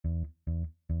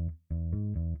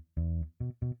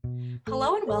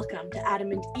Hello and welcome to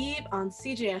Adam and Eve on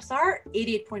CJSR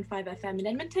 88.5 FM in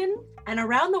Edmonton and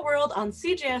around the world on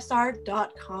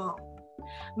CJSR.com.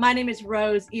 My name is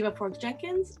Rose Eva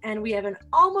Forbes-Jenkins, and we have an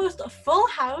almost full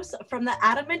house from the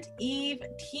Adam and Eve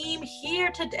team here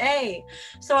today.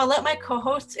 So I'll let my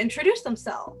co-hosts introduce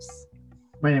themselves.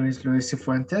 My name is Luis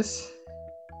Cifuentes.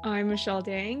 I'm Michelle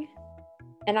Dang.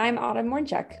 And I'm Autumn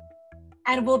Mornchuk.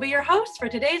 And we'll be your hosts for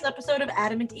today's episode of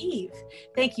Adam and Eve.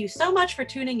 Thank you so much for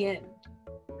tuning in.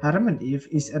 Adam and Eve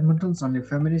is Edmonton's only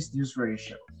feminist news radio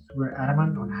show. We're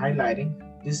adamant on highlighting,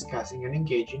 discussing, and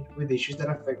engaging with issues that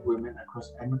affect women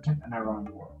across Edmonton and around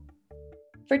the world.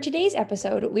 For today's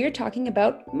episode, we're talking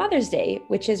about Mother's Day,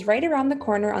 which is right around the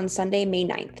corner on Sunday, May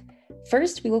 9th.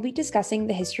 First, we will be discussing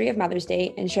the history of Mother's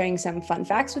Day and sharing some fun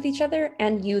facts with each other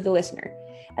and you, the listener,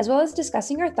 as well as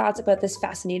discussing our thoughts about this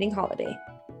fascinating holiday.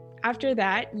 After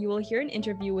that, you will hear an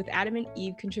interview with Adam and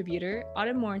Eve contributor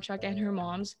Autumn Mornchuk and her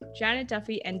moms, Janet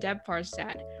Duffy and Deb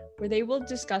Farstad, where they will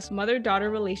discuss mother-daughter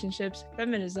relationships,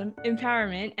 feminism,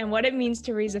 empowerment, and what it means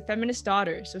to raise a feminist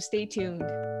daughter, so stay tuned.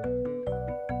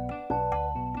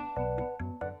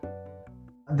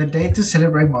 The day to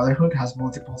celebrate motherhood has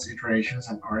multiple iterations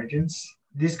and origins.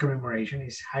 This commemoration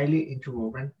is highly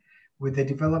interwoven with the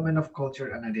development of culture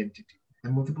and identity. The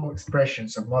multiple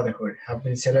expressions of motherhood have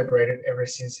been celebrated ever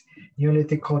since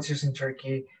Neolithic cultures in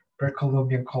Turkey,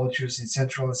 pre-Columbian cultures in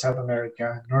Central and South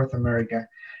America, North America,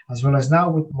 as well as now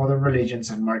with modern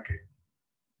religions and marketing.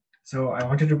 So I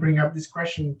wanted to bring up this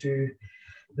question to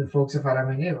the folks of Adam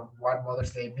and Eve. What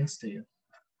Mother's Day means to you?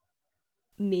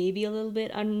 Maybe a little bit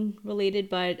unrelated,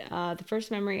 but the first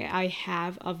memory I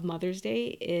have of Mother's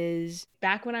Day is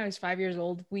back when I was 5 years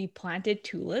old, we planted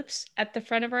tulips at the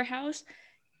front of our house.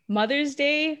 Mother's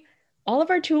Day, all of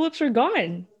our tulips were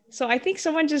gone. So I think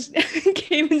someone just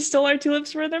came and stole our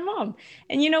tulips for their mom.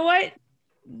 And you know what?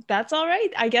 That's all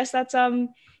right. I guess that's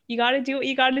you got to do what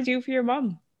you got to do for your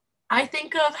mom. I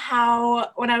think of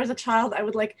how when I was a child, I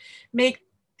would make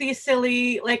these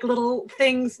silly little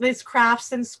things, these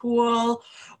crafts in school,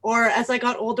 or as I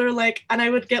got older, and I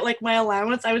would get my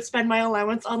allowance, I would spend my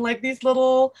allowance on these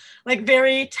little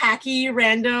very tacky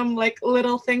random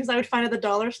little things I would find at the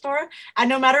dollar store, and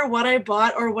no matter what I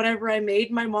bought or whatever I made,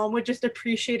 my mom would just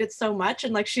appreciate it so much,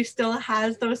 and she still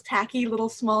has those tacky little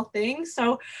small things.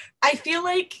 So I feel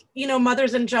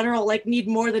mothers in general need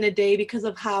more than a day because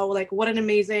of how what an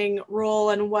amazing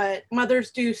role and what mothers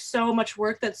do, so much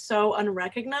work that's so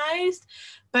unrecognized,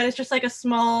 but it's just a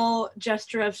small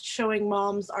gesture of showing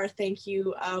moms our thank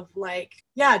you of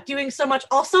doing so much.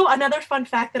 Also, another fun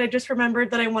fact that I just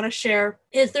remembered that I want to share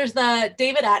is there's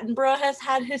David Attenborough has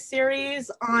had his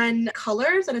series on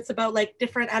colors, and it's about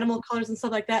different animal colors and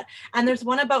stuff like that. And there's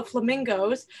one about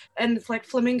flamingos, and it's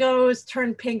flamingos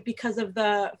turn pink because of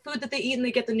the food that they eat, and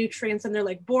they get the nutrients, and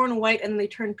they're born white and they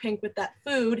turn pink with that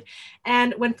food.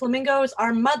 And when flamingos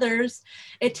are mothers,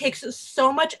 it takes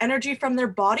so much energy from their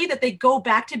body that they go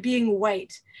back to being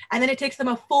white. And then it takes them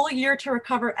a full year to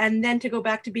recover and then to go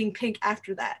back to being pink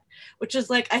after that, which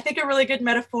is I think a really good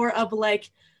metaphor of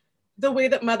the way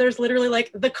that mothers literally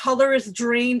the color is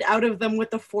drained out of them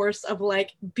with the force of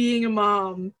being a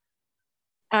mom.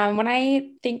 When I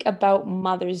think about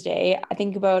Mother's Day, I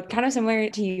think about kind of similar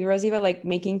to you, Rosie, about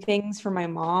making things for my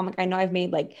mom. I know I've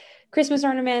made Christmas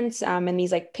ornaments and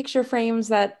these picture frames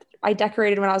that I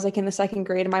decorated when I was in the second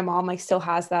grade, and my mom still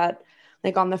has that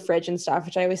on the fridge and stuff,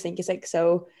 which I always think is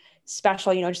so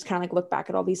special, just kind of look back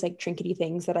at all these trinkety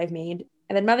things that I've made.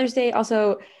 And then Mother's Day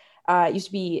also used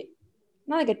to be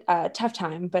not a tough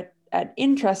time, but an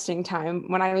interesting time.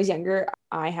 When I was younger,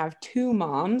 I have two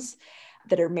moms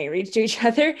that are married to each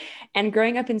other, and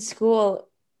growing up in school,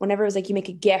 whenever it was you make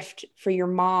a gift for your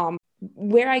mom,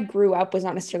 where I grew up was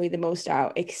not necessarily the most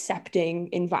accepting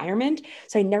environment.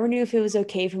 So I never knew if it was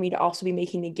okay for me to also be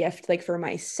making a gift for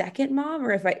my second mom,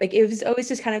 or if it was always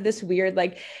just kind of this weird,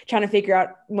 trying to figure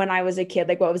out when I was a kid,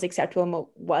 what was acceptable and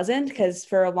what wasn't. Because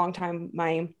for a long time,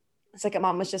 my second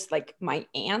mom was just my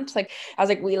aunt. I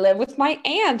was we live with my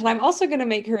aunt, and I'm also going to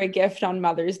make her a gift on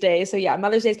Mother's Day. So yeah,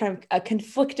 Mother's Day is kind of a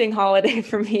conflicting holiday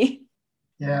for me.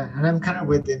 Yeah, and I'm kind of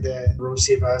within the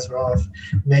Rosiva as well of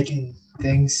making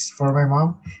things for my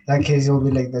mom. In that case, it will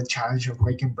be the challenge of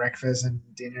making breakfast and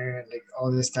dinner and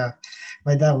all this stuff.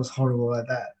 My dad was horrible at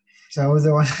that. So I was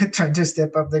the one trying to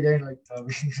step up the game tell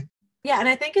me. Yeah, and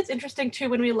I think it's interesting too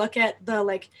when we look at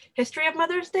the history of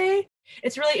Mother's Day.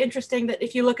 It's really interesting that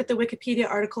if you look at the Wikipedia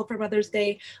article for Mother's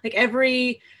Day,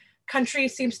 every country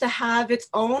seems to have its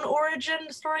own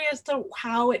origin story as to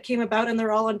how it came about, and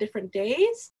they're all on different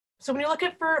days. So when you look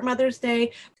at for Mother's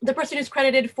Day, the person who's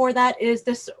credited for that is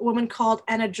this woman called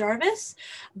Anna Jarvis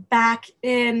back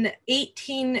in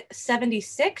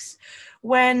 1876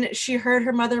 when she heard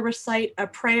her mother recite a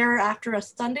prayer after a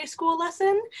Sunday school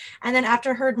lesson. And then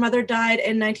after her mother died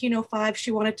in 1905, she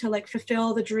wanted to like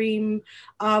fulfill the dream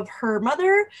of her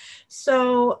mother.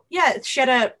 So yeah, she had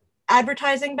a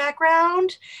advertising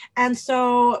background. And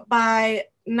so by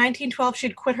 1912,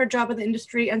 she'd quit her job in the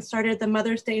industry and started the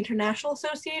Mother's Day International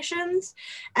Associations.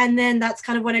 And then that's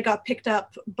kind of when it got picked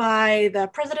up by the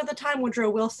president of the time, Woodrow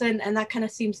Wilson. And that kind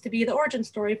of seems to be the origin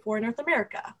story for North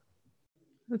America.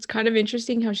 It's kind of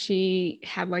interesting how she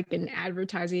had like an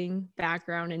advertising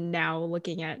background and now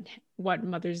looking at what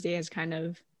Mother's Day has kind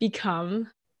of become.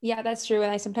 Yeah, that's true.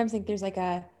 And I sometimes think there's like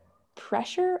a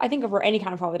pressure, I think over any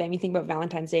kind of holiday. I mean, think about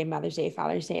Valentine's Day, Mother's Day,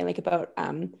 Father's Day, like about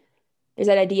there's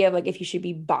that idea of like if you should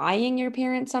be buying your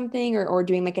parents something or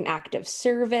doing like an act of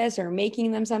service or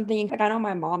making them something. Like I know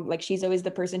my mom, like she's always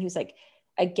the person who's like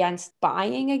against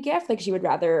buying a gift. Like she would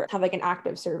rather have like an act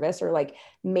of service or like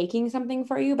making something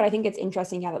for you. But I think it's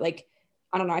interesting how that like,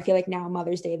 I don't know, I feel like now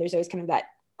Mother's Day, there's always kind of that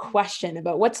question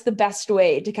about what's the best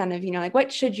way to kind of, you know, like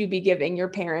what should you be giving your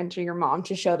parent or your mom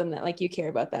to show them that like you care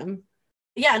about them?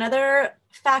 Yeah, another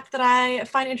fact that I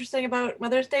find interesting about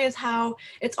Mother's Day is how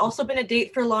it's also been a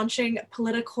date for launching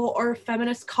political or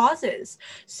feminist causes.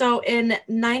 So in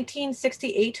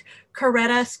 1968,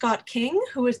 Coretta Scott King,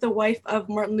 who is the wife of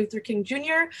Martin Luther King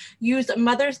Jr., used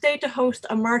Mother's Day to host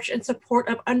a march in support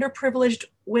of underprivileged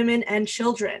women and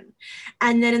children.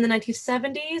 And then in the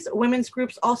 1970s, women's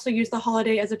groups also used the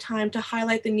holiday as a time to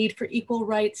highlight the need for equal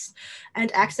rights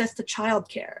and access to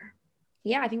childcare.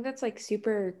 Yeah, I think that's like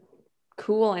super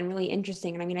cool and really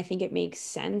interesting. And I mean, I think it makes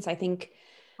sense. I think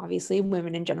obviously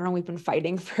women in general, we've been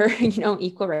fighting for, you know,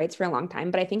 equal rights for a long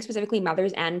time, but I think specifically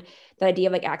mothers and the idea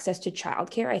of like access to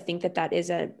childcare, I think that that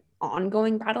is an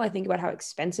ongoing battle. I think about how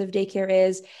expensive daycare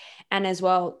is. And as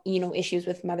well, you know, issues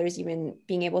with mothers even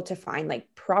being able to find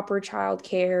like proper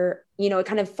childcare. You know, it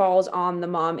kind of falls on the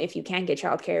mom if you can't get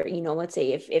childcare. You know, let's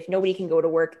say if nobody can go to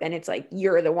work, then it's like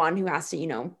you're the one who has to, you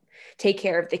know, take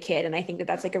care of the kid. And I think that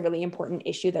that's like a really important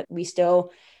issue that we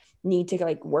still need to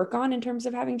like work on in terms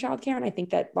of having childcare. And I think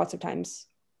that lots of times,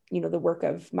 you know, the work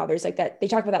of mothers like that, they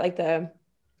talk about that, like the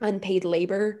unpaid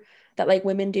labor that like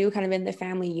women do kind of in the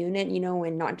family unit, you know,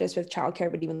 and not just with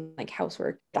childcare, but even like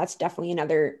housework. That's definitely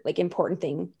another like important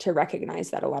thing to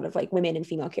recognize that a lot of like women and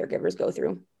female caregivers go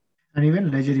through. And even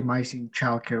legitimizing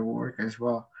childcare work as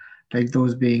well, like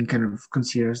those being kind of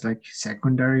considered as like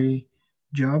secondary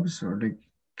jobs or like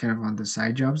kind of on the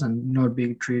side jobs and not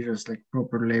being treated as like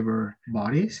proper labor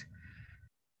bodies.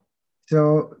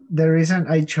 So the reason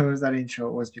I chose that intro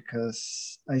was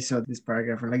because I saw this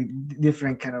paragraph like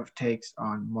different kind of takes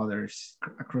on mothers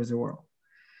across the world.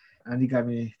 And it got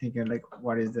me thinking like,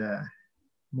 what is the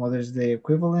Mother's Day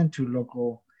equivalent to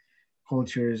local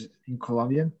cultures in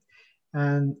Colombia?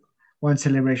 And one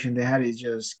celebration they had is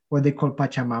just what they call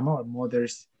Pachamama or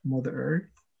Mother Earth.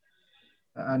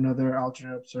 Another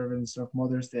alternate observance of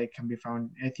Mother's Day can be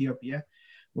found in Ethiopia,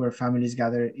 where families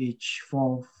gather each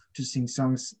fall to sing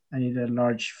songs and eat a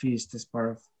large feast as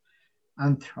part of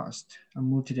Anthrost, a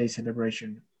multi-day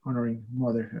celebration honoring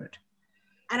motherhood.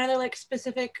 And are there like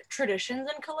specific traditions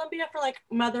in Colombia for like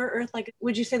Mother Earth? Like,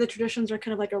 would you say the traditions are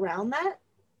kind of like around that?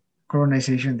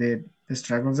 Colonization did the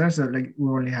struggles there, so like we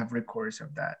only have records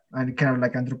of that and kind of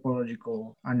like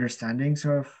anthropological understandings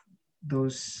of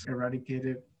those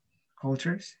eradicated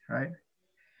cultures, right?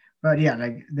 But yeah,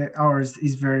 like ours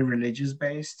is very religious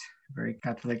based, very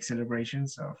Catholic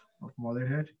celebrations of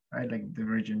motherhood, right? Like the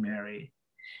Virgin Mary.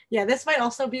 Yeah, this might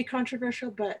also be controversial,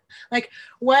 but like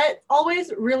what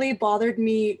always really bothered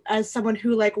me as someone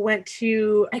who like went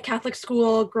to a Catholic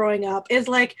school growing up is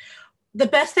like the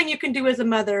best thing you can do as a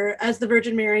mother, as the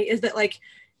Virgin Mary, is that like,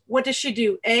 what does she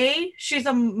do? A, she's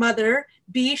a mother.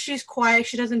 B, she's quiet.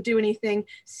 She doesn't do anything.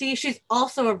 C, she's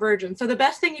also a virgin. So the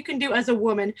best thing you can do as a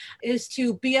woman is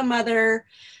to be a mother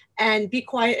and be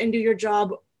quiet and do your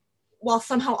job while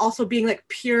somehow also being like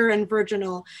pure and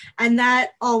virginal. And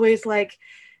that always like,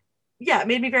 yeah,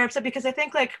 made me very upset because I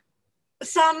think like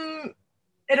some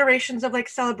iterations of like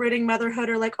celebrating motherhood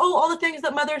are like, oh, all the things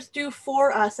that mothers do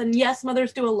for us. And yes,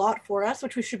 mothers do a lot for us,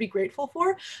 which we should be grateful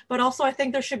for. But also I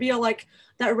think there should be a like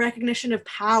that recognition of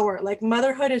power. Like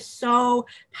motherhood is so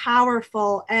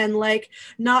powerful and like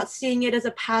not seeing it as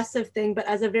a passive thing, but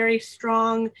as a very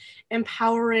strong,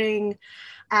 empowering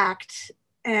act.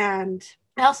 And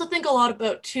I also think a lot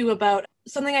about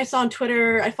something I saw on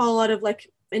Twitter. I follow a lot of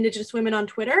like Indigenous women on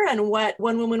Twitter, and what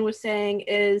one woman was saying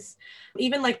is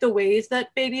even like the ways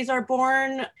that babies are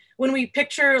born, when we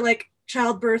picture like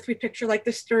childbirth, we picture like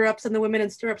the stirrups and the women in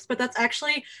stirrups, but that's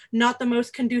actually not the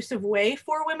most conducive way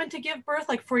for women to give birth.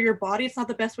 Like for your body, it's not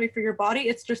the best way for your body.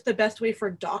 It's just the best way for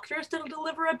doctors to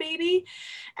deliver a baby.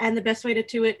 And the best way to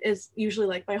do it is usually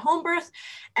like by home birth.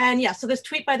 And yeah, so this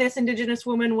tweet by this Indigenous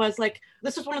woman was like,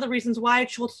 this is one of the reasons why I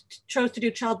chose to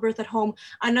do childbirth at home.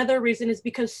 Another reason is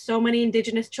because so many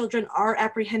Indigenous children are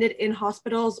apprehended in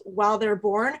hospitals while they're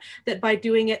born, that by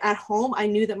doing it at home, I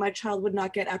knew that my child would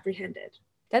not get apprehended.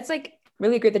 That's like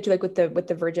really great that you like with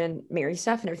the Virgin Mary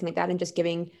stuff and everything like that, and just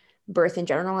giving birth in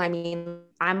general. I mean,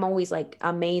 I'm always like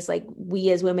amazed, like we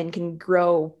as women can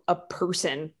grow a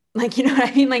person. Like, you know what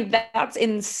I mean? Like that's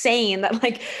insane that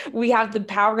like we have the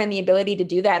power and the ability to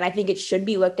do that. And I think it should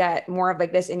be looked at more of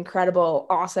like this incredible,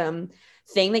 awesome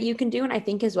thing that you can do. And I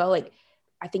think as well, like,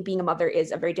 I think being a mother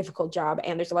is a very difficult job,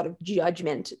 and there's a lot of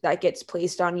judgment that gets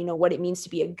placed on, you know, what it means to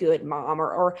be a good mom,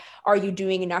 or are you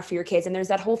doing enough for your kids? And there's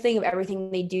that whole thing of everything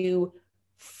they do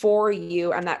for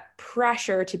you, and that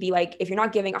pressure to be like, if you're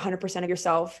not giving 100% of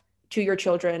yourself to your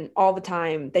children all the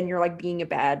time, then you're like being a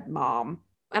bad mom.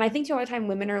 And I think too, a lot of time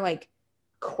women are like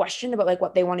questioned about like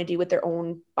what they want to do with their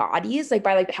own bodies, like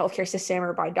by like the healthcare system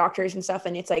or by doctors and stuff.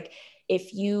 And it's like,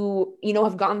 if you know,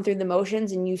 have gone through the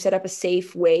motions and you set up a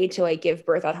safe way to like give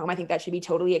birth at home, I think that should be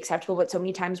totally acceptable. But so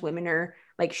many times women are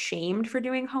like shamed for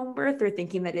doing home birth, or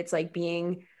thinking that it's like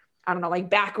being, I don't know, like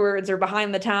backwards or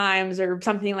behind the times or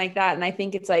something like that. And I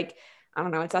think it's like, I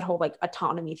don't know, it's that whole like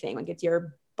autonomy thing. Like it's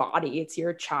your body, it's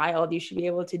your child. You should be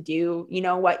able to do, you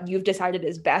know, what you've decided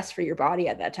is best for your body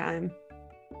at that time.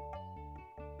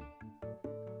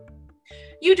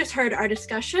 You just heard our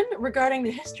discussion regarding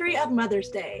the history of Mother's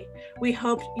Day. We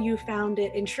hoped you found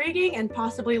it intriguing and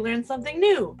possibly learned something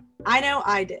new. I know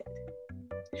I did.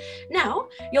 Now,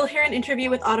 you'll hear an interview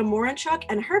with Autumn Moranchuk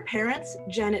and her parents,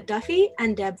 Janet Duffy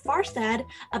and Deb Farstad,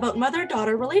 about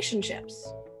mother-daughter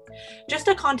relationships. Just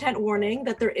a content warning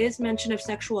that there is mention of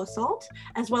sexual assault,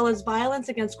 as well as violence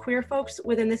against queer folks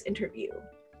within this interview.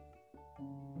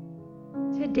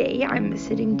 Today, I'm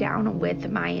sitting down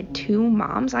with my two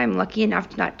moms. I'm lucky enough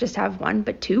to not just have one,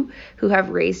 but two, who have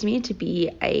raised me to be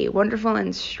a wonderful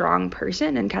and strong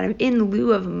person. And kind of in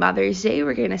lieu of Mother's Day,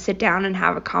 we're going to sit down and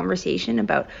have a conversation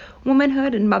about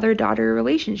womanhood and mother-daughter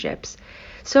relationships.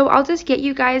 So I'll just get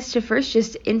you guys to first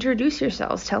just introduce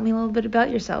yourselves. Tell me a little bit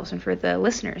about yourselves and for the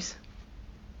listeners.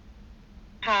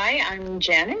 Hi, I'm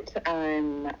Janet.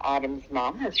 I'm Autumn's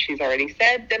mom, as she's already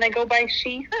said. Then I go by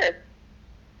she, her.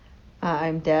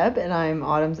 I'm Deb, and I'm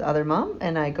Autumn's other mom,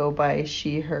 and I go by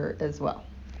she, her as well.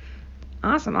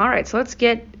 Awesome. All right, so let's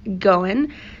get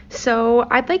going. So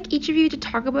I'd like each of you to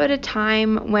talk about a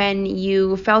time when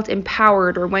you felt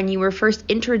empowered, or when you were first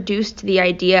introduced to the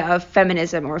idea of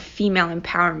feminism or female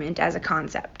empowerment as a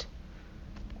concept.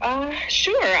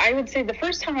 Sure. I would say the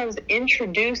first time I was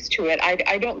introduced to it,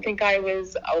 I don't think I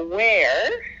was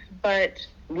aware, but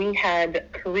we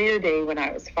had career day when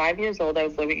I was 5 years old. I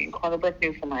was living in Corner Brook,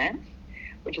 Newfoundland,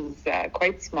 which is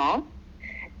quite small.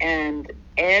 And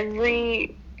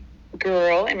every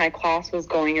girl in my class was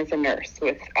going as a nurse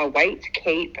with a white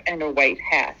cape and a white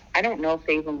hat. I don't know if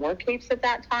they even wore capes at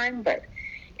that time, but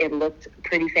it looked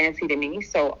pretty fancy to me.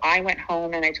 So I went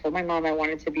home and I told my mom I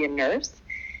wanted to be a nurse.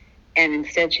 And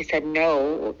instead she said,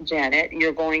 no, Janet,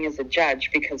 you're going as a judge,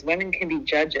 because women can be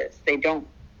judges. They don't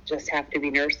just have to be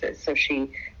nurses. So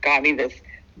she got me this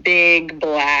big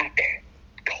black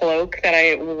cloak that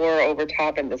I wore over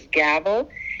top and this gavel.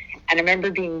 And I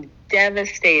remember being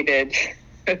devastated.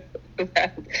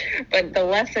 But the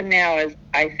lesson now, as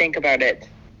I think about it,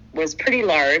 was pretty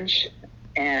large.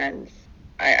 And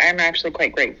I'm actually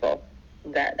quite grateful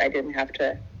that I didn't have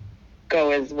to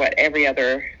go as what every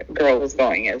other girl was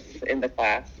going as in the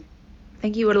class. I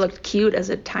think you would have looked cute as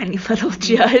a tiny little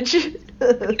judge.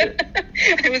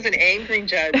 I was an angry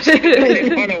judge. I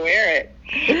didn't want to wear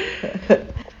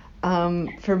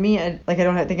it. For me, I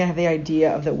don't think I have the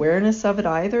idea of the awareness of it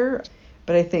either.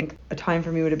 But I think a time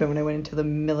for me would have been when I went into the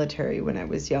military when I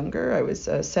was younger. I was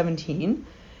 17,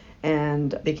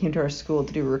 and they came to our school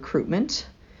to do recruitment,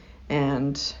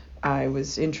 and I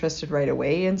was interested right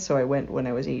away. And so I went when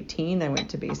I was 18. I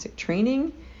went to basic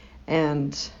training,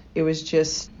 and it was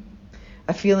just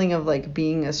a feeling of like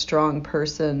being a strong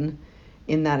person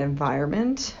in that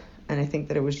environment. And I think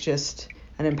that it was just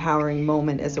an empowering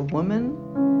moment as a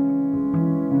woman.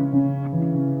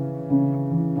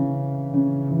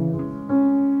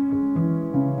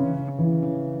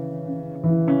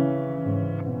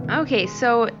 Okay,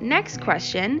 so next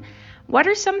question. What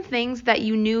are some things that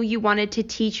you knew you wanted to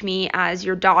teach me as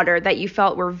your daughter that you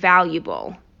felt were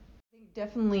valuable? I think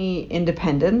definitely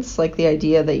independence, like the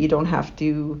idea that you don't have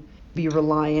to be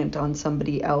reliant on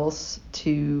somebody else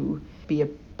to be a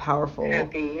powerful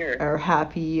or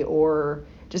happy or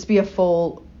just be a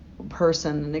full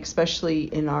person. And especially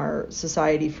in our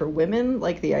society for women,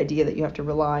 like the idea that you have to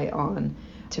rely on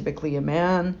typically a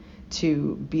man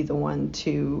to be the one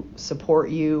to support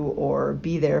you or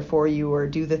be there for you or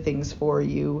do the things for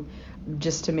you,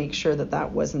 just to make sure that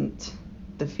that wasn't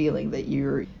the feeling that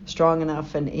you're strong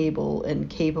enough and able and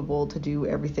capable to do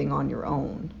everything on your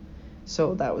own.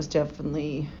 So that was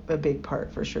definitely a big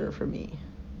part for sure for me.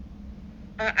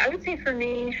 I would say for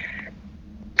me,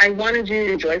 I wanted you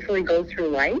to joyfully go through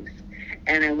life,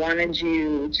 and I wanted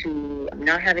you to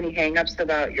not have any hang-ups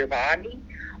about your body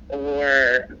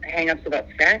or hang-ups about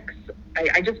sex.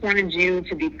 I just wanted you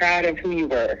to be proud of who you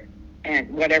were and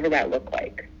whatever that looked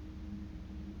like.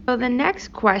 So the next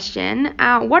question,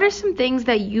 what are some things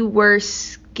that you were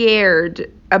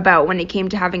scared about when it came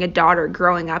to having a daughter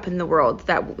growing up in the world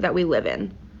that we live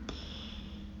in?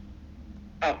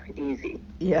 Oh, easy.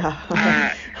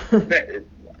 Yeah.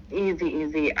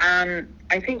 Easy. I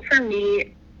think for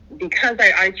me, because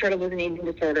I struggled with an eating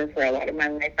disorder for a lot of my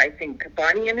life, I think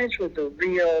body image was a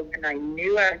real, and I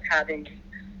knew I was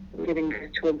giving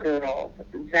birth to a girl.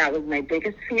 That was my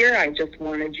biggest fear. I just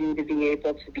wanted you to be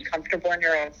able to be comfortable in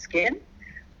your own skin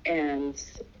and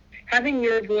having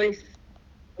your voice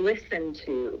listened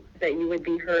to, that you would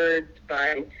be heard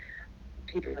by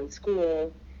people in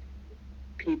school,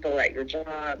 people at your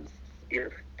jobs,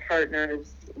 your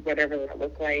partners, whatever that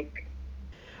looked like.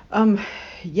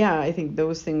 Yeah, I think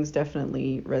those things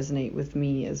definitely resonate with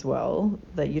me as well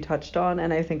that you touched on.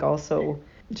 And I think also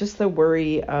just the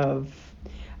worry of,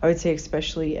 I would say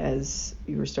especially as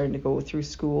you were starting to go through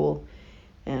school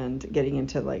and getting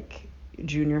into like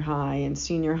junior high and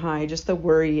senior high, just the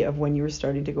worry of when you were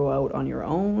starting to go out on your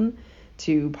own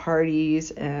to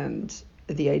parties and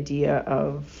the idea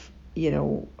of,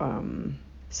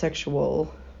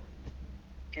 sexual.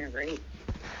 Yeah, right.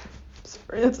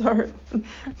 Sorry, that's hard.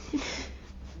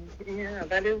 Yeah,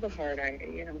 that is hard.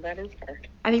 That is hard.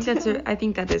 I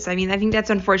think that's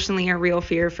unfortunately a real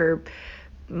fear for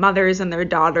mothers and their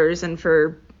daughters and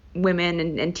for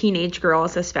women and teenage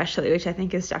girls especially, which I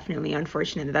think is definitely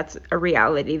unfortunate. That's a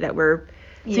reality that we're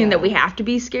seeing that we have to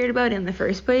be scared about in the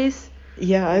first place.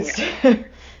 Yeah,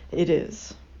 it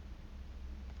is.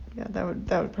 Yeah, that would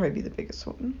probably be the biggest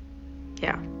one.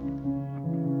 Yeah.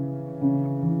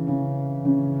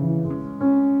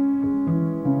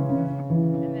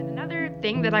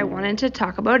 Thing that I wanted to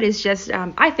talk about is just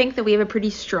I think that we have a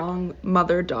pretty strong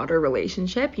mother-daughter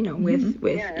relationship, with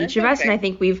each of us, and I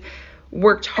think we've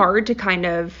worked hard to kind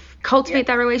of cultivate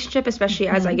that relationship, especially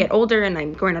as I get older and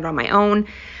I'm going out on my own.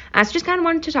 So just kind of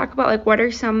wanted to talk about like what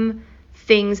are some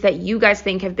things that you guys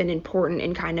think have been important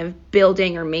in kind of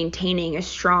building or maintaining a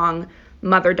strong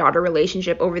mother-daughter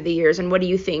relationship over the years, and what do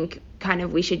you think kind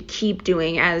of we should keep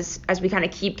doing as we kind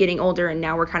of keep getting older and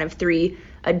now we're kind of three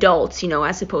adults,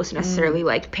 as opposed to necessarily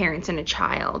like parents and a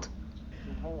child?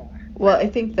 Well, I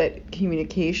think that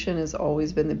communication has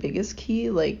always been the biggest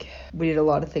key. Like, we did a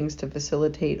lot of things to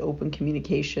facilitate open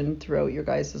communication throughout your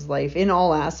guys' life in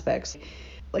all aspects.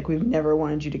 Like, we've never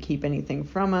wanted you to keep anything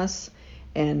from us,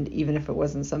 and even if it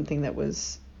wasn't something that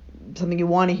was something you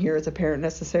want to hear as a parent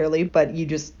necessarily, but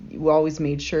you always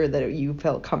made sure that you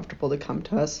felt comfortable to come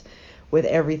to us with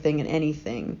everything and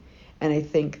anything. And I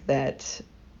think that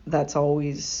that's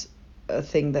always a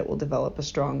thing that will develop a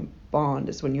strong bond,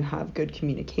 is when you have good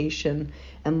communication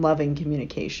and loving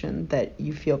communication, that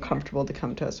you feel comfortable to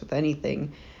come to us with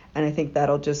anything. And I think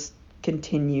that'll just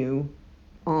continue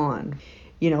on.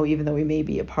 Even though we may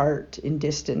be apart in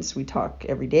distance, we talk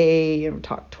every day, or we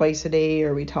talk twice a day,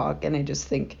 or we talk, and I just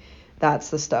think that's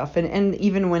the stuff. And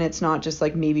even when it's not just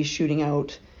like maybe shooting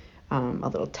out a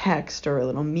little text or a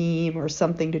little meme or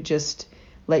something to just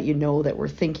let you know that we're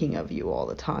thinking of you all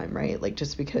the time, right? Like,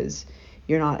 just because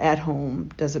you're not at home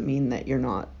doesn't mean that you're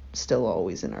not still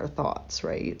always in our thoughts,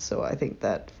 right? So I think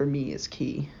that for me is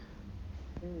key.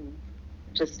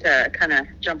 Just to kind of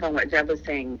jump on what Deb was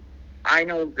saying, I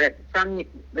know that from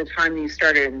the time you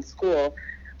started in school,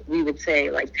 we would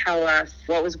say, like, tell us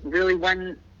what was really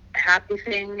one happy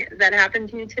thing that happened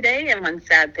to you today and one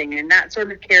sad thing. And that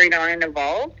sort of carried on and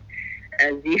evolved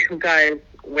as you guys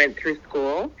went through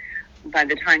school. By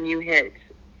the time you hit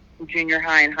junior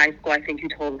high and high school, I think you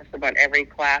told us about every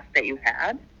class that you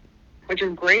had, which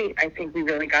is great. I think we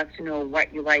really got to know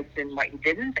what you liked and what you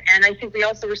didn't. And I think we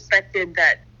also respected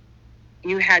that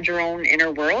you had your own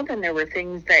inner world, and there were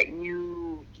things that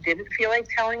you didn't feel like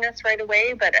telling us right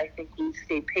away, but I think we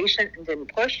stayed patient and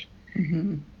didn't push,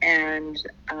 and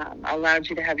allowed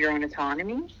you to have your own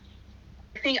autonomy.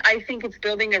 I think it's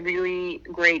building a really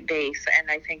great base, and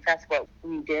I think that's what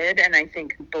we did. And I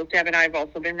think both Deb and I have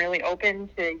also been really open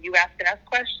to you asking us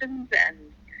questions, and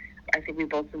I think we've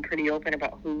both been pretty open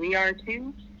about who we are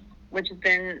too, which has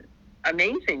been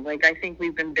amazing. Like, I think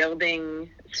we've been building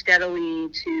steadily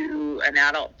to an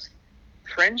adult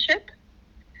friendship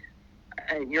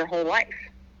your whole life.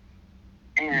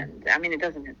 And I mean, it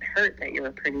doesn't hurt that you're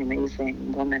a pretty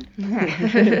amazing woman.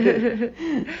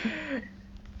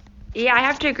 Yeah, I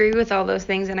have to agree with all those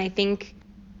things. And I think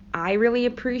I really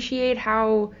appreciate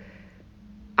how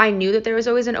I knew that there was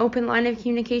always an open line of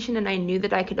communication, and I knew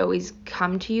that I could always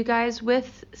come to you guys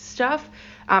with stuff.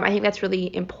 I think that's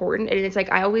really important. And it's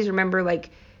like, I always remember, like,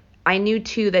 I knew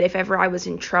too that if ever I was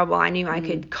in trouble, I knew I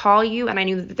could call you, and I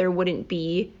knew that there wouldn't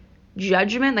be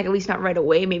judgment, like at least not right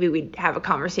away. Maybe we'd have a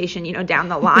conversation, you know, down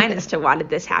the line as to why did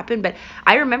this happen. But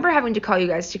I remember having to call you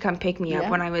guys to come pick me up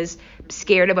when I was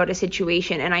scared about a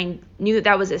situation, and I knew that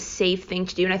that was a safe thing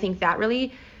to do. And I think that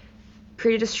really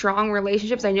created a strong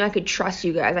relationship. So I knew I could trust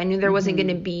you guys. I knew there wasn't going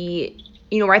to be,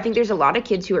 you know, where I think there's a lot of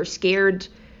kids who are scared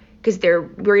because they're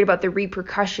worried about the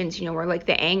repercussions, you know, or like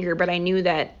the anger. But I knew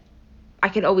that I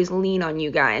could always lean on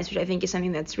you guys, which I think is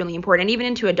something that's really important. And even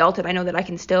into adulthood, I know that I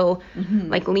can still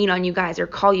like lean on you guys or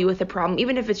call you with a problem,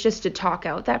 even if it's just to talk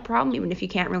out that problem, even if you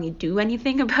can't really do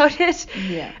anything about it.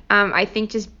 Yeah. I think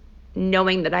just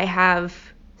knowing that I have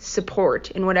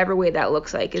support in whatever way that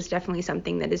looks like is definitely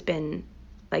something that has been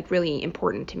like really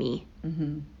important to me.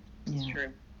 It's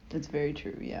true. It's very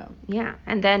true, yeah. Yeah.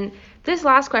 And then this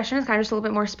last question is kind of just a little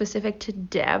bit more specific to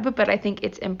Deb, but I think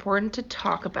it's important to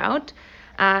talk about.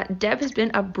 Deb has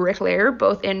been a bricklayer,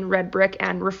 both in red brick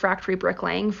and refractory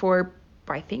bricklaying for,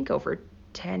 I think, over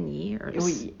 10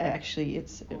 years. Actually,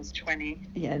 it's 20.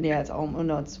 Yeah, it's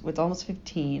almost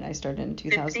 15. I started in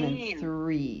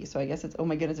 2003, so I guess it's, oh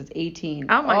my goodness, it's 18.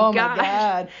 Oh my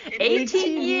God.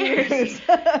 18 years.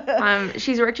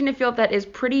 She's worked in a field that is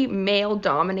pretty male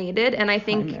dominated, and I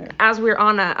think as we're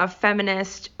on a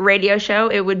feminist radio show,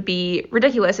 it would be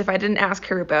ridiculous if I didn't ask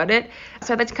her about it.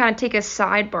 So I'd like to kind of take a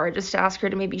sidebar just to ask her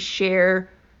to maybe share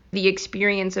the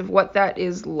experience of what that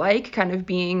is like, kind of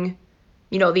being,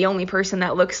 you know, the only person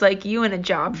that looks like you in a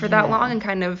job for that long, and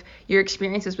kind of your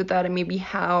experiences with that, and maybe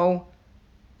how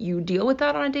you deal with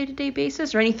that on a day-to-day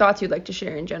basis, or any thoughts you'd like to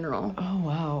share in general. Oh,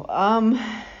 wow.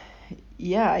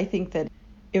 Yeah, I think that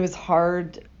it was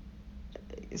hard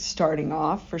starting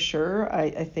off, for sure.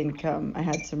 I think I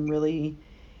had some really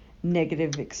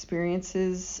negative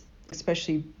experiences,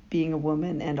 especially being a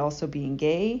woman and also being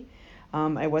gay.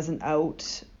 I wasn't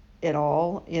out at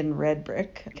all in red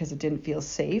brick because it didn't feel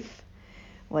safe.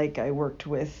 Like, I worked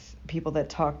with people that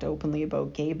talked openly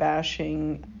about gay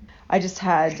bashing. I just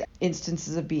had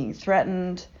instances of being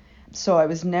threatened. So I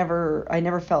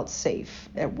never felt safe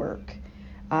at work.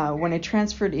 When I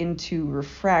transferred into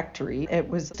refractory, it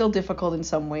was still difficult in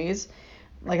some ways.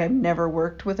 Like, I've never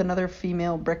worked with another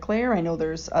female bricklayer. I know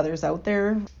there's others out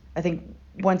there. I think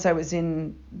once I've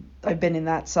been in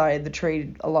that side, the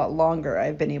trade a lot longer,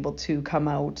 I've been able to come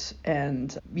out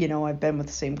and, you know, I've been with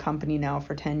the same company now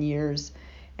for 10 years.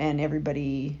 And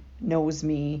everybody knows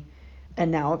me,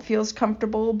 and now it feels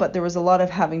comfortable. But there was a lot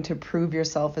of having to prove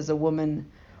yourself as a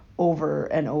woman over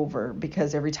and over,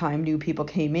 because every time new people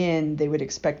came in, they would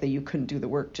expect that you couldn't do the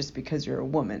work just because you're a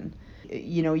woman.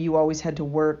 You know, you always had to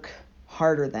work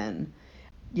harder then.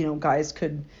 You know, guys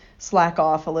could slack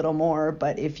off a little more,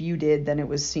 but if you did, then it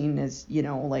was seen as, you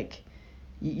know, like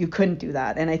you couldn't do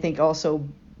that. And I think also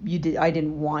I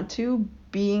didn't want to,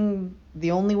 being the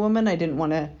only woman.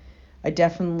 I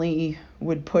definitely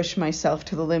would push myself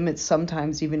to the limits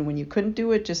sometimes, even when you couldn't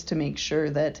do it, just to make sure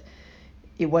that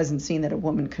it wasn't seen that a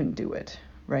woman couldn't do it,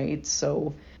 right?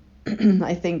 So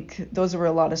I think those were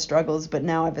a lot of struggles, but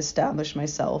now I've established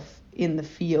myself in the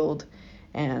field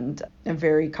and I'm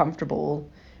very comfortable.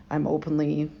 I'm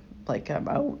openly, like, I'm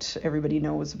out. Everybody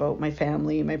knows about my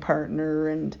family, my partner,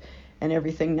 and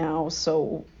everything now.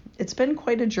 So it's been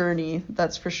quite a journey,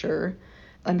 that's for sure.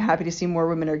 I'm happy to see more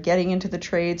women are getting into the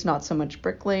trades, not so much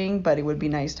bricklaying, but it would be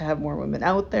nice to have more women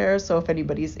out there. So if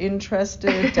anybody's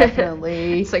interested,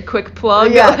 definitely. It's a quick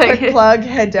plug. Yeah, quick plug.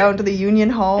 Head down to the Union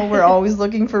Hall. We're always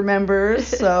looking for members.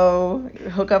 So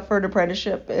hook up for an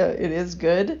apprenticeship. It is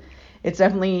good. It's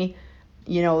definitely,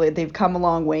 you know, they've come a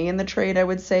long way in the trade, I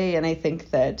would say. And I think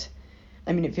that,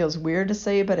 I mean, it feels weird to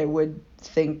say, but I would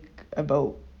think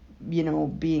about, you know,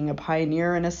 being a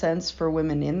pioneer in a sense for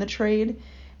women in the trade.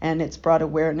 And it's brought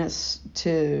awareness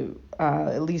to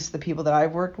at least the people that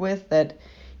I've worked with that,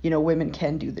 you know, women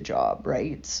can do the job,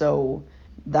 right? So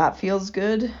that feels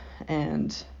good.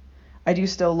 And I do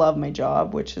still love my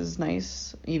job, which is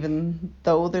nice, even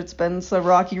though there's been some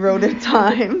rocky road at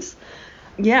times.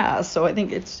 Yeah, so I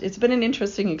think it's been an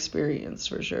interesting experience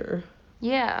for sure.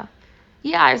 Yeah.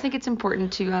 Yeah, I think it's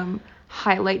important to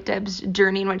highlight Deb's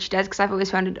journey and what she does, because I've always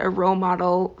found it a role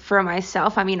model for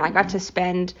myself. I mean, I got to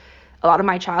spend a lot of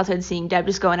my childhood seeing Deb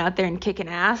just going out there and kicking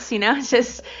ass, you know,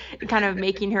 just kind of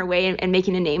making her way and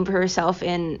making a name for herself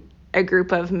in a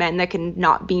group of men that can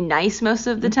not be nice most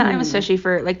of the time, especially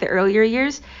for like the earlier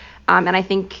years. And I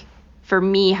think for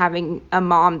me, having a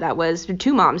mom that was,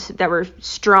 two moms that were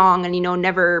strong and, you know,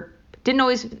 never didn't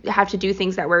always have to do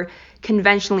things that were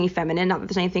conventionally feminine. Not that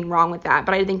there's anything wrong with that,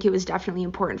 but I think it was definitely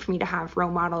important for me to have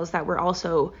role models that were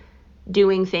also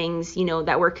doing things, you know,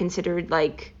 that were considered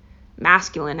like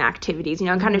masculine activities, you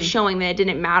know, and kind of showing that it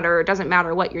didn't matter, it doesn't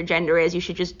matter what your gender is, you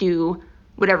should just do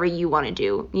whatever you want to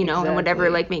do, you know, and whatever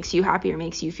like makes you happy or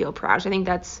makes you feel proud. So I think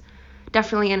that's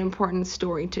definitely an important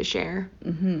story to share.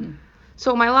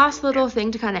 So my last little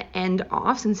thing to kind of end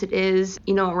off, since it is,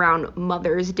 you know, around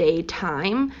Mother's Day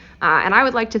time, and I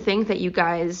would like to think that you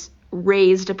guys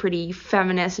raised a pretty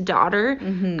feminist daughter.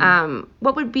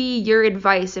 What would be your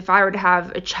advice if I were to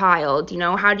have a child? You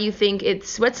know, how do you think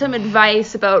what's some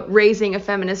advice about raising a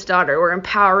feminist daughter or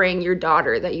empowering your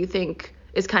daughter that you think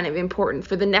is kind of important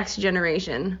for the next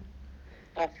generation?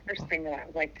 The first thing that I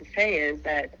would like to say is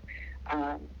that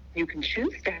you can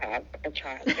choose to have a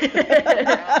child.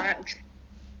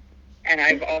 And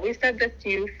I've always said this to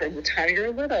you from the time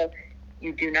you're little,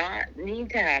 you do not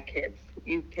need to have kids.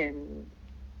 You can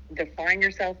define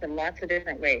yourself in lots of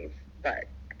different ways, but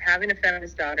having a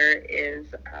feminist daughter is,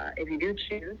 if you do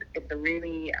choose, it's a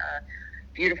really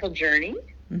beautiful journey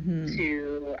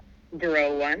to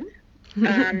grow one.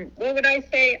 What would I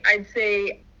say? I'd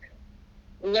say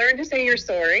learn to say you're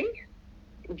sorry,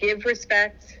 give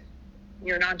respect.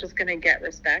 You're not just going to get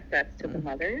respect, that's to the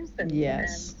mothers and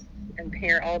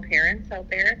all parents out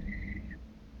there.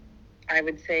 I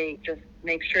would say just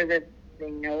make sure that they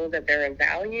know that they're of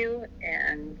value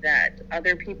and that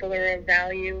other people are of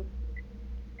value,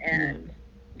 and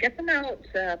get them out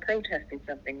protesting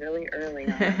something really early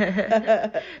on.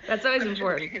 That's always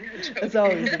important. That's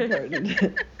always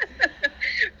important.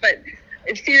 But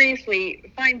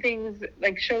seriously, find things,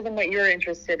 like show them what you're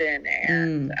interested in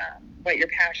and what you're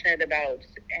passionate about,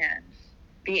 and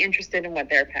be interested in what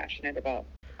they're passionate about.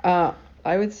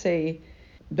 I would say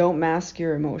don't mask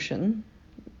your emotion.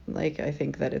 Like, I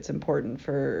think that it's important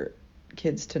for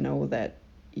kids to know that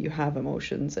you have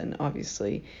emotions, and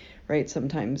obviously, right,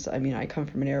 sometimes, I mean, I come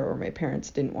from an era where my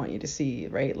parents didn't want you to see,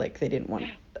 right, like they didn't want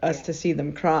us to see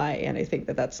them cry, and I think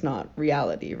that that's not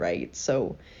reality, right?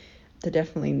 So to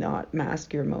definitely not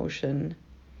mask your emotion,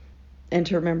 and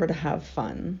to remember to have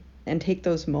fun and take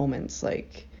those moments.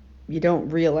 Like, you don't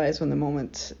realize when the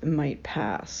moment might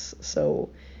pass, so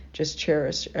just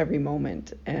cherish every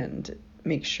moment and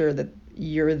make sure that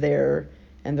you're there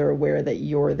and they're aware that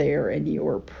you're there and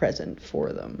you're present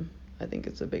for them. I think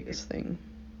it's the biggest thing.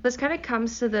 This kind of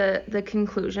comes to the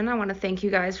conclusion. I want to thank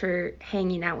you guys for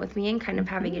hanging out with me and kind of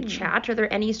having a chat. Are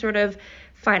there any sort of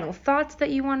final thoughts that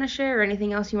you want to share or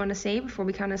anything else you want to say before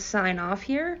we kind of sign off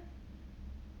here?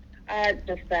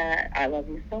 Just that I love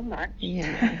you so much.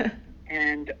 Yeah.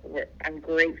 And I'm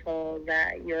grateful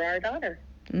that you're our daughter.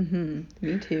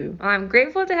 Me too. I'm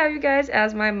grateful to have you guys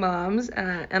as my moms,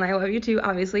 and I love you too,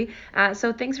 obviously.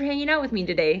 So thanks for hanging out with me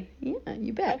today. Yeah,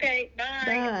 you bet. Okay, bye.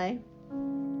 Bye.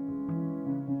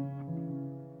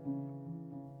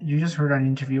 You just heard an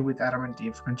interview with Adam and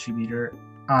Eve contributor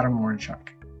Autumn Warrenchuk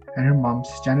and her moms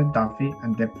Janet Duffy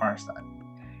and Deb Farsad.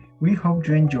 We hope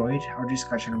you enjoyed our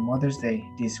discussion on Mother's Day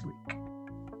this week.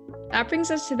 That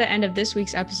brings us to the end of this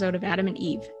week's episode of Adam and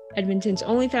Eve, Edmonton's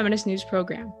only feminist news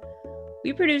program.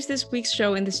 We produced this week's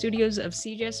show in the studios of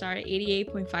CJSR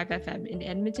 88.5 FM in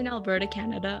Edmonton, Alberta,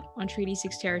 Canada, on Treaty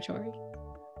 6 territory.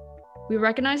 We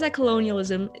recognize that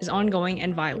colonialism is ongoing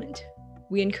and violent.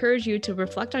 We encourage you to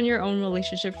reflect on your own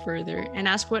relationship further and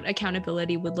ask what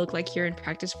accountability would look like here in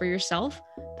practice for yourself,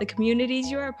 the communities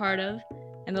you are a part of,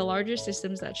 and the larger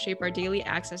systems that shape our daily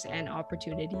access and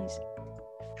opportunities.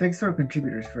 Thanks to our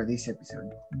contributors for this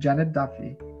episode, Janet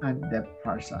Duffy and Deb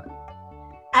Farsad.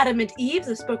 Adam and Eve,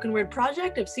 the spoken word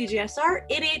project of CJSR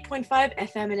 88.5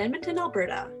 FM in Edmonton,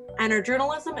 Alberta. And our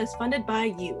journalism is funded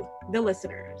by you, the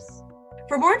listeners.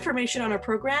 For more information on our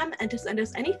program and to send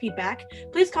us any feedback,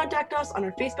 please contact us on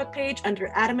our Facebook page under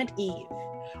Adam and Eve.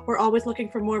 We're always looking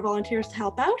for more volunteers to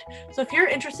help out, so if you're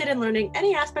interested in learning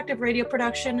any aspect of radio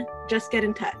production, just get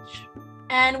in touch.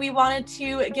 And we wanted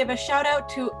to give a shout out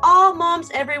to all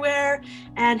moms everywhere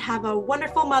and have a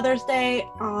wonderful Mother's Day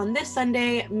on this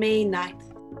Sunday, May 9th.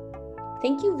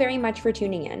 Thank you very much for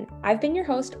tuning in. I've been your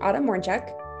host, Autumn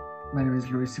Mornchuk. My name is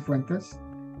Luis Cifuentes.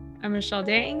 I'm Michelle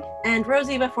Dang. And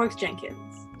Rosiva Forks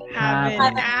Jenkins. Have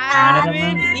an Have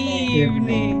an admin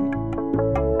evening.